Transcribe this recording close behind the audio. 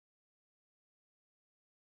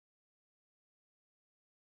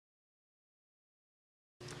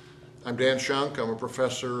I'm Dan Shunk. I'm a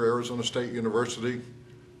professor at Arizona State University.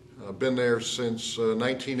 I've been there since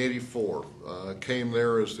 1984. Came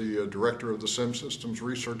there as the director of the CIM Systems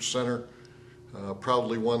Research Center.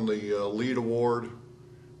 Proudly won the LEAD Award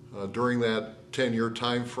during that 10-year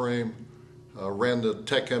time frame. Ran the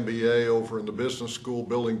Tech MBA over in the business school,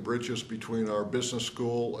 building bridges between our business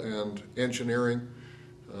school and engineering.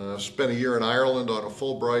 Spent a year in Ireland on a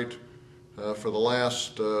Fulbright. For the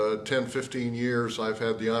last 10, 15 years, I've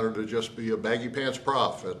had the honor to just be a baggy pants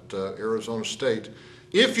prof at Arizona State.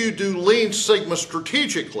 If you do Lean Sigma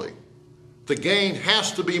strategically, the gain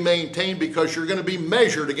has to be maintained because you're going to be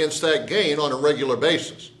measured against that gain on a regular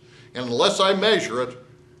basis. And unless I measure it,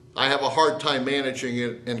 I have a hard time managing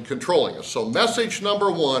it and controlling it. So message number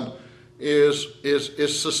one is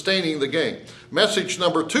sustaining the gain. Message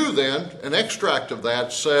number two then, an extract of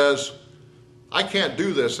that says, I can't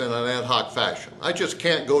do this in an ad hoc fashion. I just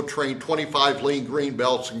can't go train 25 lean green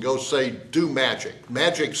belts and go say, do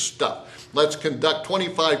magic stuff. Let's conduct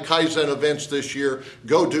 25 Kaizen events this year,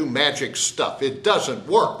 go do magic stuff. It doesn't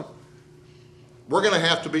work. We're going to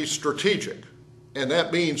have to be strategic, and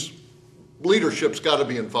that means leadership's got to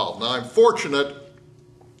be involved. Now, I'm fortunate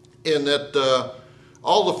in that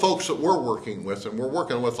all the folks that we're working with, and we're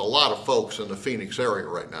working with a lot of folks in the Phoenix area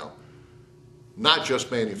right now, not just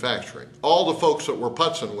manufacturing. All the folks that we're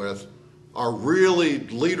putzing with are really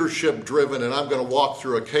leadership driven, and I'm going to walk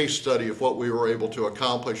through a case study of what we were able to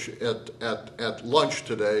accomplish at lunch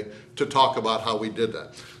today to talk about how we did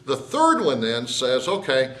that. The third one then says,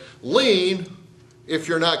 okay, lean, if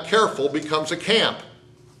you're not careful, becomes a camp.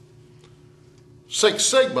 Six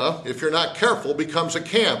Sigma, if you're not careful, becomes a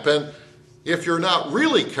camp. And if you're not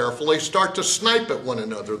really careful, they start to snipe at one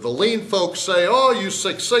another. The lean folks say, oh, you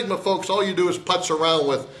Six Sigma folks, all you do is putz around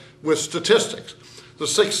with statistics. The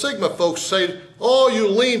Six Sigma folks say, oh, you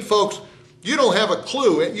lean folks, you don't have a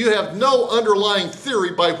clue. You have no underlying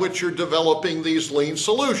theory by which you're developing these lean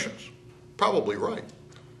solutions. Probably right.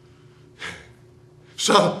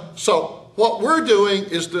 So what we're doing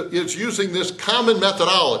is using this common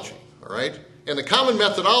methodology, all right? And the common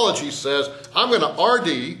methodology says, I'm going to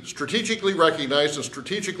RD, strategically recognize and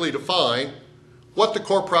strategically define what the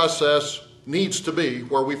core process needs to be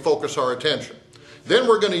where we focus our attention. Then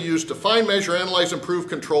we're going to use define, measure, analyze, improve,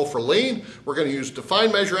 control for lean. We're going to use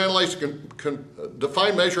define, measure, analyze,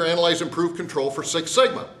 improve, control for Six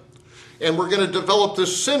Sigma. And we're going to develop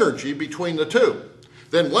this synergy between the two.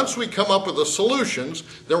 Then once we come up with the solutions,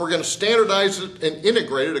 then we're going to standardize it and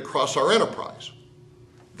integrate it across our enterprise.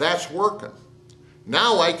 That's working.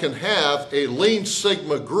 Now I can have a Lean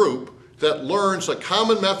Sigma group that learns a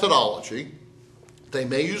common methodology. They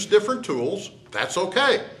may use different tools. That's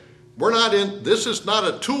okay. This is not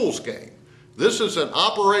a tools game. This is an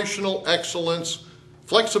operational excellence,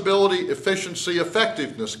 flexibility, efficiency,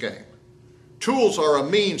 effectiveness game. Tools are a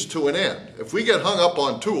means to an end. If we get hung up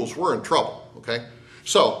on tools, we're in trouble, okay?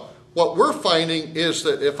 So what we're finding is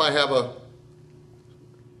that if I have a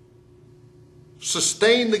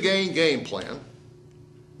sustain the gain game plan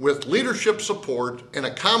with leadership support and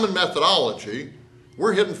a common methodology,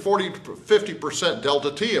 we're hitting 50%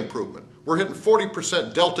 delta T improvement. We're hitting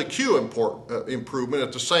 40% delta Q improvement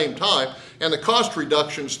at the same time, and the cost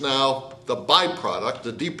reductions now, the byproduct,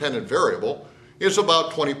 the dependent variable, is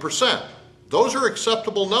about 20%. Those are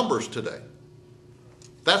acceptable numbers today.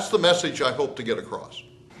 That's the message I hope to get across.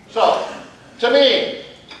 So, to me,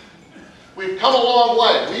 we've come a long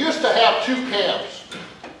way. We used to have two camps.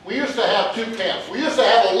 We used to have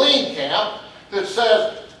a lean camp that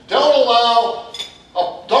says, don't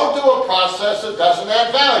do a process that doesn't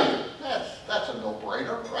add value. That's a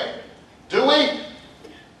no-brainer, right? Do we?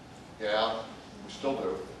 Yeah, we still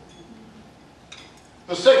do.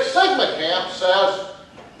 The Six Sigma camp says,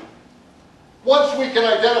 once we can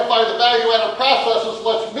identify the value-added processes,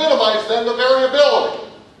 let's minimize then the variability.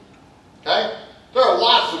 Okay? There are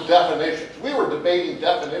lots of definitions. We were debating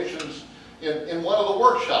definitions in one of the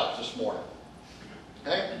workshops this morning.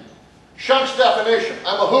 Okay? Shunk's definition,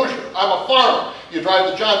 I'm a Hoosier, I'm a farmer. You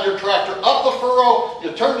drive the John Deere tractor up the furrow,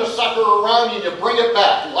 you turn the sucker around and you bring it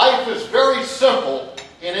back. Life is very simple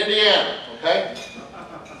in Indiana, okay?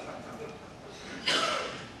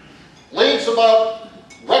 Lean's about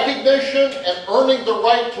recognition and earning the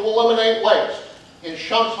right to eliminate waste, in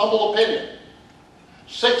Shunk's humble opinion.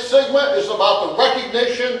 Six Sigma is about the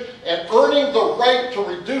recognition and earning the right to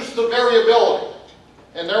reduce the variability.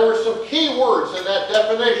 And there were some key words in that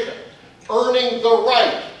definition. Earning the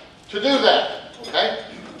right to do that, okay?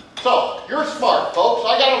 So, you're smart, folks.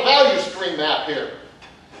 I got a value stream map here.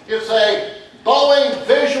 It's a Boeing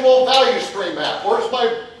visual value stream map. Where's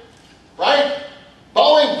my, right?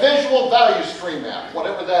 Boeing visual value stream map,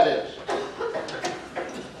 whatever that is.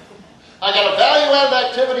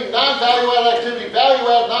 activity, non-value add activity, value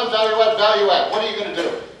add, non-value add, value add. What are you going to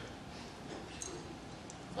do?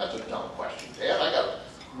 That's a dumb question, Dan. I got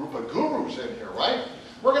a group of gurus in here, right?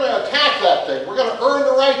 We're going to attack that thing. We're going to earn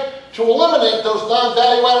the right to eliminate those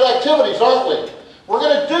non-value added activities, aren't we? We're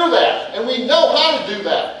going to do that, and we know how to do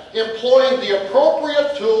that, employing the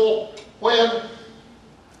appropriate tool when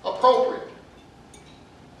appropriate.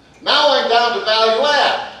 Now I'm down to value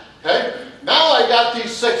add, okay? Now I got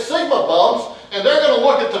these Six Sigma bums, and they're going to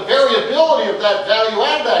look at the variability of that value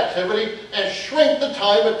added activity and shrink the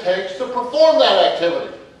time it takes to perform that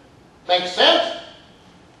activity. Make sense?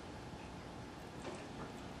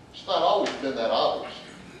 It's not always been that obvious.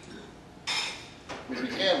 We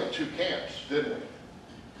began with two camps, didn't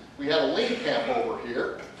we? We had a lean camp over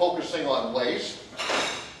here, focusing on waste.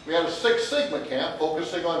 We had a Six Sigma camp,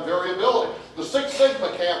 focusing on variability. The Six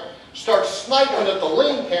Sigma camp starts sniping at the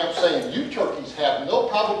lean camp, saying, you turkeys have no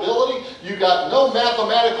probability, you got no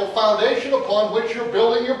mathematical foundation upon which you're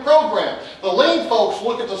building your program. The lean folks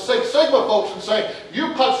look at the Six Sigma folks and say, you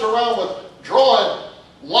putz around with drawing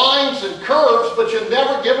lines and curves, but you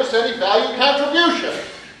never give us any value contribution.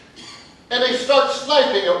 And they start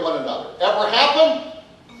sniping at one another. Ever happen?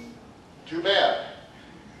 Too bad.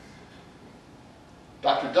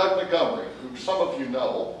 Dr. Doug Montgomery, who some of you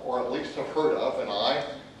know, or at least have heard of, and I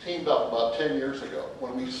teamed up about 10 years ago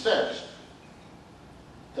when we sensed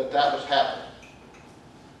that that was happening.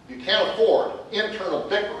 You can't afford internal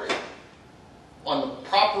bickering on the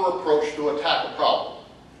proper approach to attack a problem.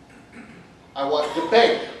 I want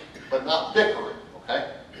debate, but not bickering,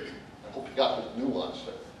 okay? I hope you got the nuance